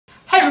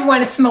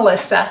everyone, it's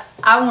Melissa.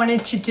 I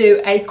wanted to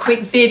do a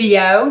quick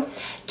video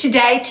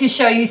today to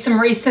show you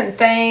some recent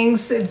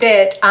things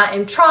that I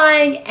am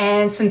trying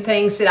and some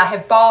things that I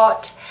have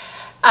bought,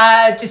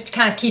 just to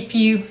kind of keep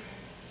you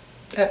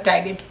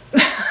updated.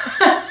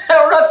 I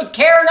don't know if you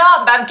care or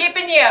not, but I'm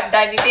keeping you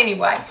updated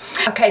anyway.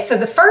 Okay, so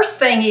the first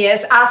thing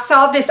is I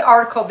saw this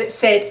article that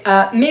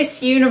said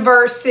Miss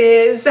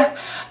Universe's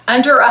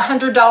under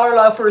 $100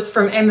 loafers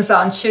from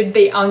Amazon should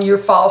be on your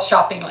fall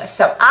shopping list.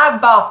 So I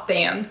bought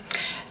them.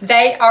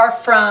 They are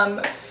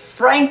from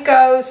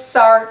Franco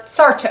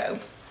Sarto.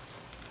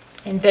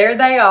 And there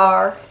they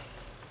are.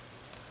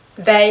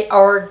 They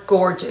are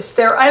gorgeous.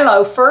 They're a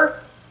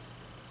loafer.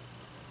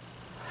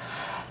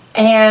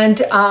 And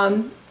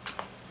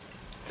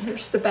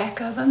here's the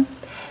back of them.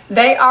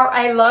 They are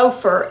a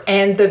loafer,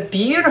 and the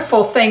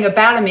beautiful thing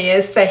about them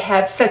is they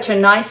have such a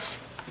nice,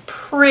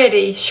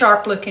 pretty,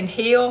 sharp-looking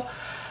heel,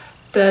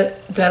 the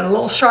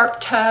little sharp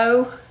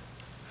toe,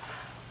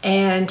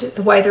 and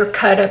the way they're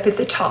cut up at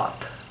the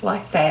top,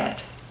 like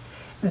that.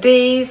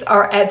 These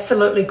are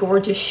absolutely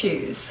gorgeous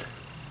shoes.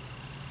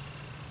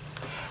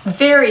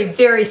 Very,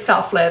 very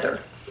soft leather,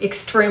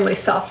 extremely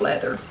soft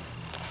leather.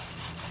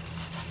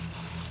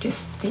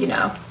 Just, you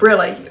know,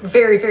 really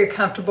very, very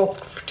comfortable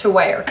to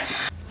wear.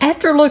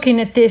 After looking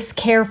at this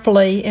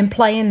carefully and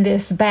playing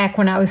this back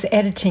when I was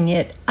editing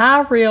it,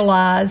 I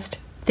realized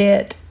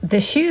that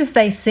the shoes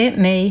they sent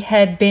me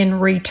had been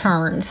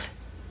returns.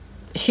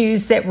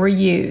 Shoes that were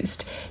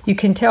used. You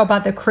can tell by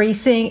the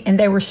creasing, and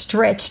they were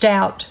stretched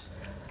out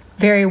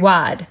very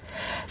wide.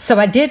 So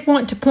I did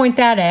want to point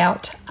that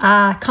out.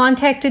 I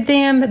contacted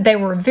them. They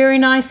were very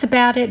nice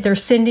about it. They're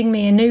sending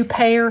me a new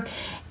pair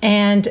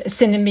and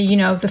sending me, you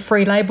know, the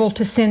free label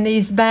to send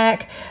these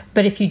back.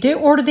 But if you do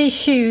order these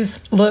shoes,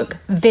 look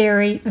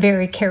very,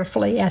 very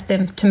carefully at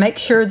them to make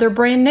sure they're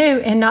brand new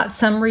and not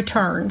some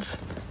returns.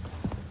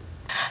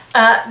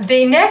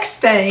 The next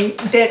thing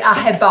that I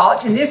had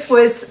bought, and this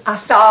was, I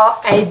saw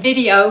a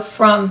video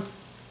from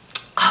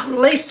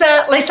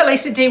Lisa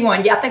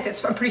D1. Yeah, I think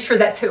that's, I'm pretty sure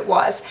that's who it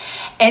was.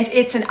 And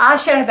it's an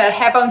eyeshadow that I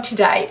have on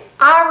today.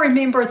 I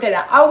remember that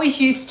I always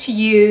used to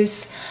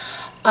use,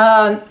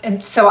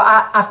 and so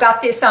I've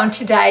got this on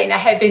today, and I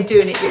have been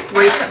doing it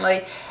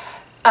recently.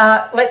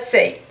 Let's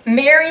see,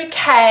 Mary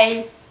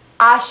Kay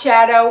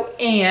eyeshadow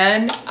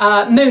in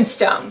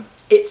Moonstone.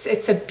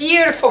 It's a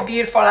beautiful,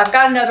 beautiful, and I've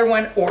got another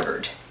one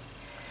ordered.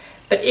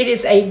 But it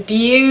is a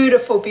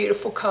beautiful,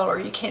 beautiful color.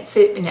 You can't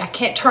see it, and I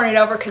can't turn it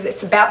over because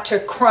it's about to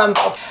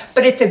crumble.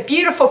 But it's a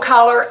beautiful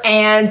color,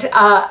 and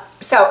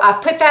so I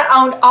put that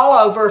on all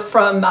over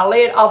from my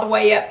lid all the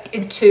way up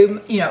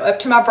into, you know, up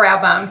to my brow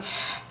bone.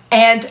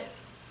 And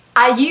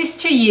I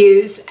used to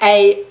use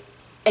a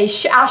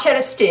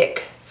eyeshadow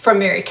stick from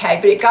Mary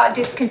Kay, but it got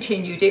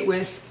discontinued. It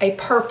was a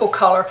purple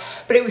color,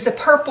 but it was a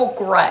purple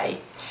gray.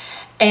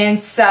 And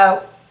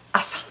so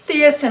I saw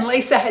this, and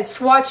Lisa had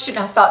swatched it, and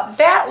I thought,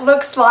 that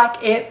looks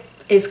like it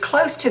is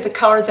close to the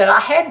color that I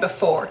had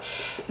before.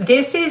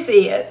 This is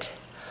it,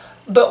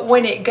 but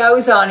when it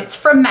goes on, it's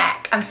from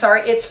MAC. I'm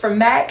sorry, it's from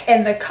MAC,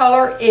 and the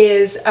color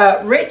is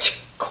Rich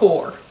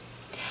Core.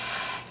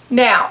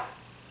 Now,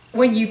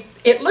 when you,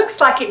 it looks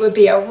like it would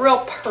be a real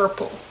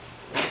purple.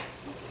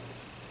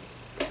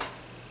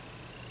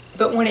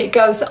 But when it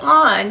goes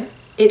on,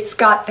 it's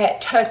got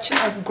that touch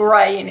of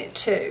gray in it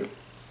too.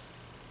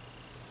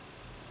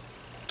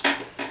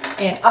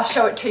 And I'll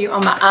show it to you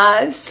on my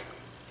eyes.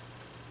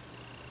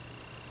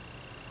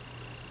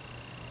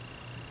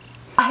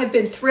 I have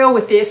been thrilled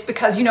with this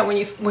because, you know,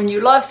 when you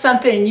love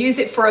something and use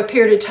it for a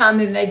period of time,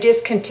 then they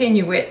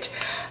discontinue it.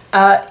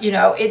 You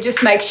know, it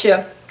just makes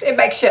you, it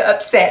makes you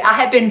upset. I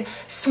have been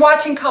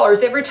swatching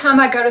colors. Every time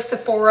I go to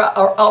Sephora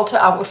or Ulta,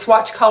 I will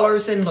swatch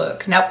colors and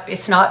look. Nope,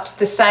 it's not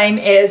the same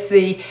as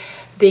the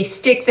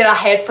stick that I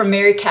had from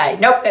Mary Kay.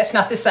 Nope, that's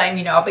not the same.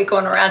 You know, I'll be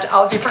going around to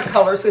all different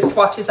colors with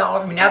swatches all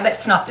over me. Now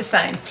that's not the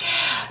same.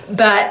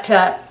 But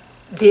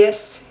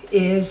this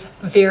is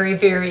very,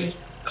 very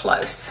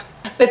close.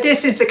 But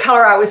this is the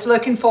color I was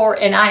looking for,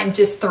 and I am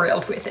just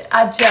thrilled with it.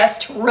 I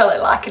just really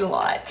like it a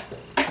lot.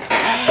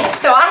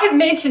 So I have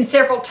mentioned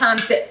several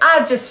times that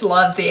I just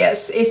love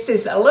this. This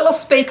is a little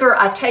speaker.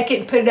 I take it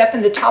and put it up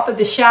in the top of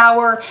the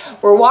shower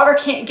where water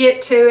can't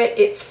get to it.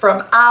 It's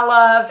from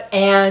iLove,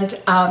 and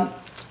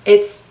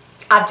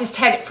I've just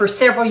had it for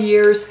several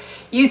years.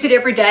 Use it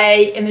every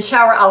day. In the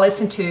shower, I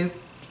listen to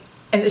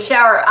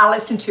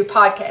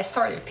podcasts.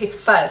 Sorry, a piece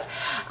of fuzz.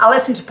 I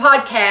listen to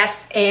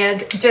podcasts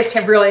and just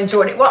have really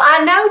enjoyed it. Well,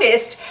 I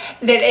noticed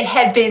that it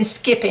had been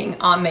skipping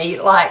on me.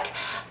 Like,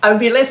 I would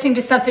be listening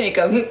to something and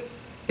go,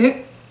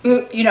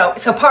 you know,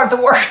 so part of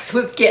the words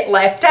would get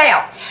left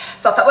out.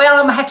 So I thought, well,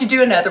 I'm gonna have to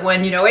do another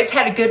one. You know, it's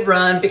had a good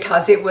run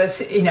because it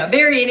was, you know,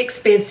 very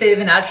inexpensive,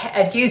 and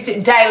I'd used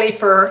it daily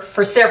for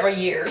several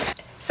years.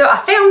 So I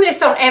found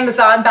this on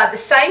Amazon by the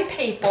same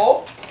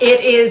people. It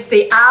is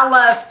the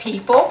iLove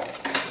people,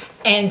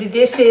 and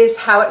this is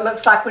how it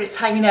looks like when it's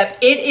hanging up.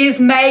 It is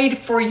made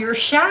for your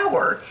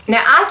shower.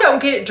 Now, I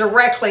don't get it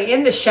directly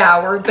in the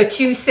shower, but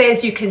you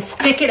says you can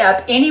stick it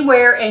up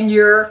anywhere in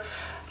your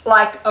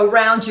like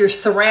around your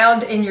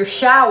surround in your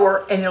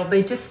shower, and it'll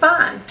be just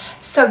fine.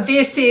 So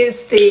this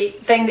is the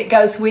thing that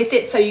goes with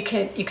it. So you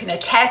can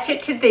attach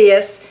it to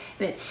this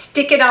and then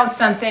stick it on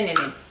something and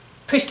then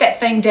push that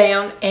thing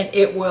down and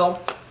it will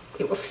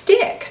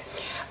stick.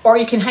 Or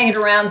you can hang it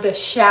around the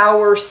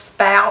shower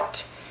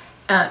spout,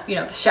 you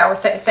know, the shower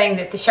thing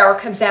that the shower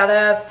comes out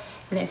of,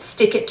 and then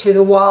stick it to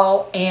the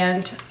wall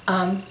and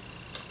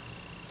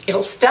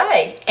it'll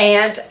stay.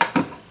 And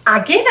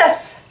I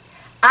guess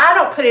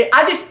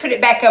I just put it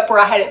back up where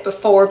I had it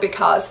before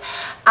because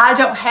I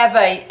don't have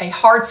a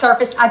hard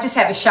surface. I just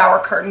have a shower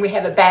curtain. We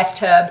have a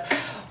bathtub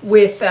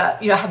with,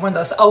 you know, I have one of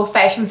those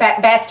old-fashioned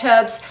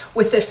bathtubs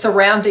with a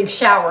surrounding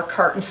shower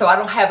curtain, so I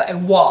don't have a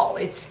wall.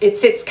 It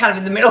sits kind of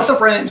in the middle of the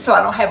room, so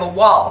I don't have a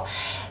wall.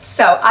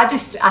 So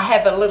I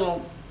have a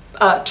little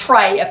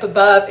tray up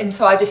above, and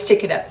so I just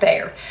stick it up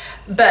there.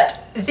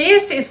 But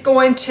this is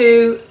going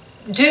to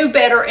do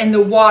better in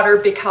the water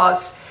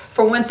because,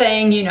 for one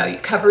thing, you know,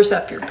 it covers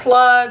up your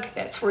plug.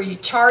 That's where you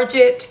charge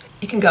it.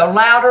 You can go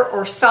louder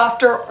or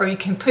softer, or you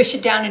can push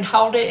it down and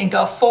hold it and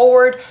go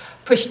forward,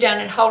 push it down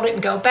and hold it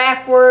and go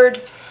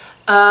backward.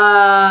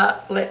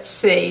 Let's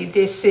see,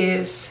 this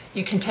is,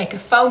 you can take a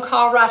phone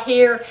call right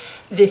here.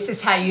 This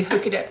is how you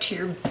hook it up to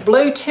your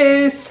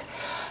Bluetooth,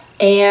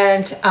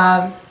 and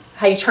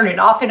how you turn it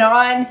off and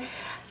on,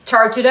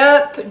 charge it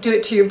up, do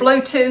it to your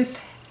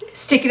Bluetooth,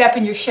 stick it up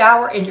in your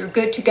shower, and you're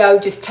good to go.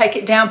 Just take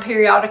it down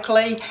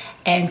periodically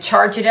and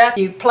charge it up.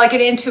 You plug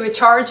it into a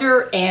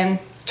charger and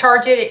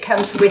charge it. It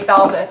comes with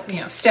all the, you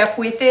know, stuff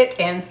with it,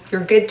 and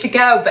you're good to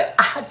go. But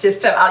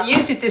I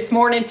used it this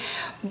morning.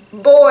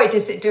 Boy,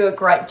 does it do a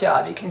great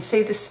job. You can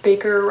see the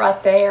speaker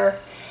right there.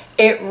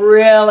 It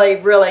really,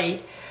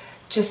 really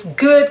just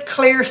good,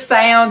 clear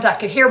sound. I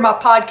could hear my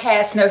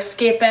podcast, no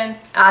skipping.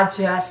 I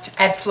just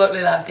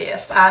absolutely love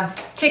this. I'm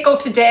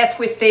tickled to death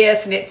with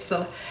this, and it's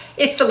the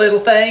little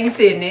things,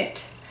 isn't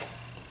it?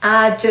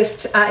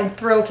 I'm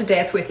thrilled to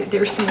death with it.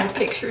 There's some more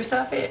pictures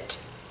of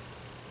it.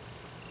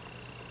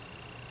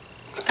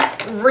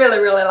 I really,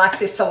 really like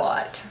this a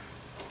lot.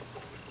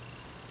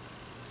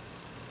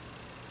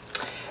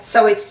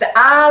 So it's the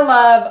I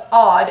Love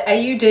Odd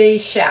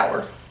AUD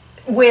shower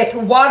with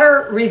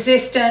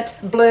water-resistant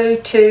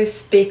Bluetooth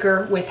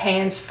speaker with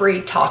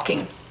hands-free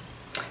talking.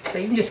 So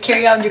you can just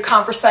carry on your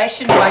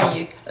conversation while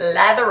you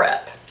lather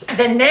up.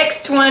 The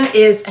next one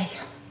is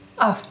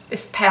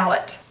this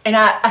palette. And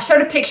I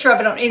showed a picture of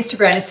it on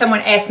Instagram, and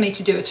someone asked me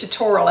to do a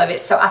tutorial of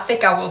it, so I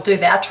think I will do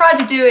that. I tried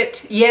to do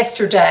it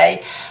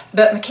yesterday,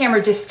 but my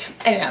camera just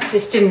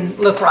didn't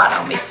look right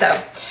on me. So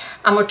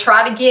I'm gonna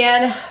try it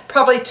again,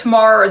 probably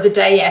tomorrow or the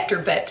day after.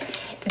 But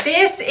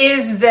this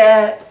is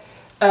the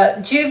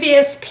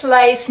Juvia's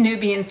Place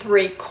Nubian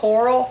 3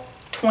 Coral,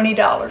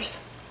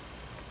 $20.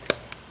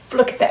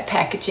 Look at that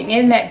packaging,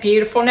 isn't that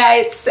beautiful? Now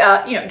it's,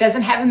 you know, it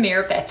doesn't have a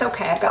mirror, but that's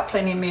okay, I've got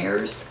plenty of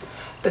mirrors.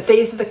 But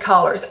these are the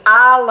colors.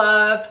 I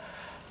love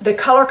the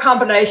color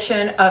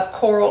combination of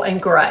coral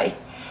and gray.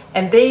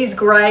 And these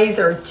grays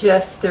are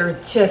they're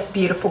just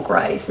beautiful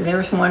grays. And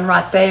there's one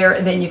right there,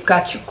 and then you've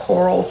got your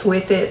corals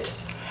with it.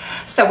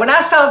 So when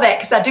I saw that,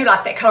 because I do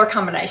like that color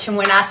combination,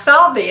 when I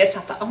saw this,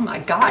 I thought, oh my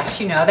gosh,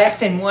 you know,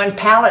 that's in one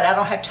palette. I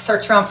don't have to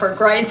search around for a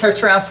gray and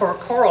search around for a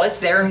coral. It's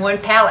there in one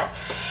palette.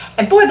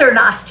 And boy, they're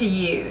nice to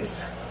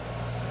use.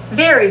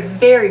 Very,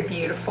 very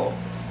beautiful.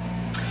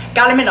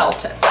 Got them in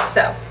Ulta,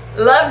 so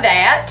love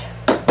that.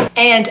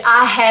 And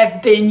I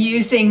have been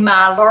using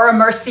my Laura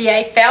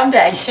Mercier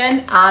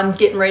foundation. I'm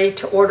getting ready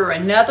to order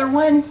another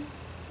one.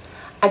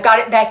 I got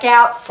it back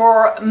out.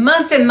 For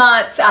months and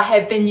months I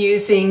have been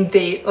using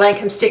the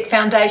Lancome Stick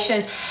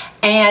foundation,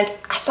 and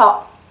I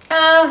thought,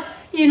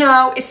 you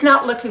know, it's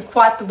not looking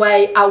quite the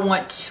way I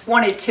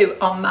wanted to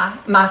on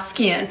my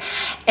skin.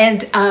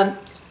 And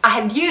I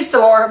had used the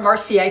Laura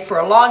Mercier for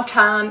a long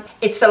time.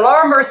 It's the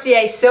Laura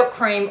Mercier Silk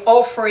Cream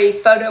Oil-Free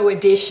Photo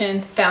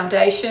Edition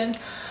Foundation.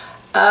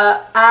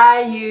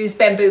 I use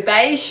Bamboo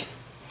Beige,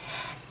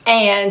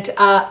 and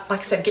like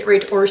I said, get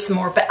ready to order some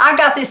more. But I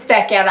got this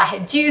back out. I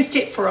had used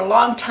it for a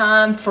long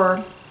time,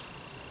 for,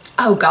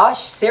 oh gosh,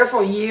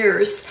 several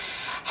years.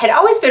 Had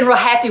always been real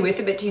happy with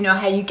it, but you know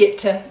how you get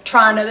to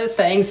trying other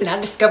things, and I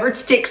discovered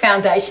stick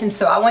foundation,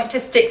 so I went to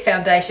stick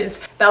foundations.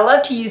 But I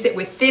love to use it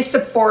with this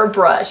Sephora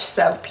brush,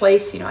 so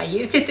please, you know, I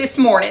used it this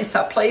morning,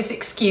 so please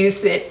excuse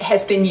that it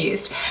has been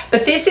used.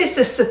 But this is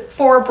the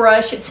Sephora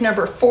brush. It's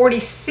number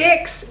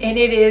 46, and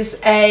it is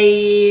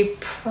a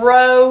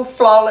Pro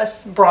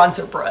Flawless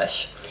Bronzer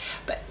Brush.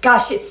 But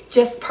gosh, it's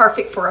just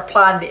perfect for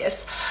applying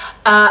this.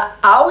 I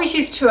always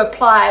used to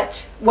apply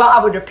it, well,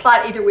 I would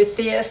apply it either with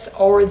this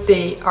or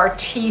the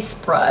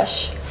Artiste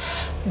brush,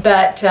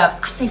 but I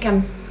think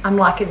I'm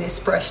liking this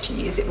brush to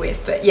use it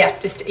with. But yeah,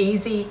 just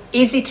easy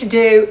to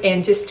do,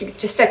 and just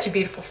such a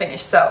beautiful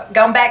finish. So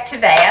going back to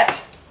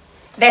that,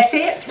 that's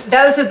it.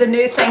 Those are the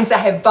new things I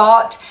have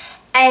bought,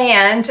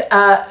 and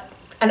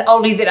an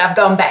oldie that I've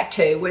gone back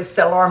to was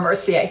the Laura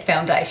Mercier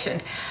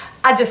foundation.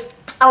 I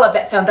love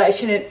that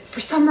foundation, and for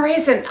some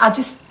reason I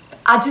just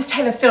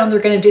have a feeling they're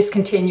going to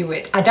discontinue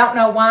it. I don't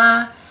know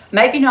why.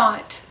 Maybe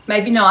not.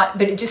 maybe not,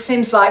 but it just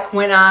seems like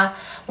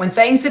when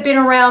things have been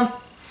around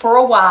for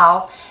a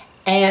while,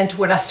 and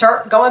when I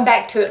start going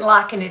back to it and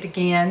liking it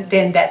again,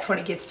 then that's when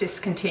it gets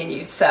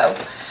discontinued. So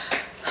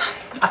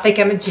I think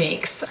I'm a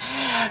jinx.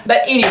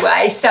 But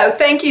anyway, so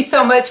thank you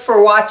so much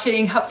for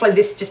watching. Hopefully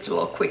this is just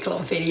a quick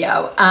little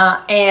video.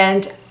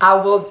 And I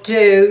will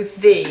do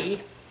the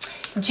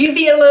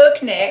Juvia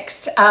look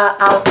next.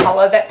 I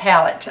love that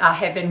palette. I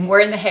have been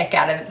wearing the heck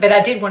out of it, but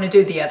I did want to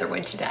do the other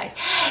one today.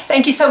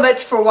 Thank you so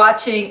much for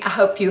watching. I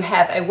hope you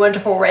have a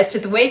wonderful rest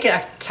of the week, and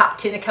I'll talk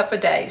to you in a couple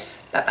of days.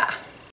 Bye-bye.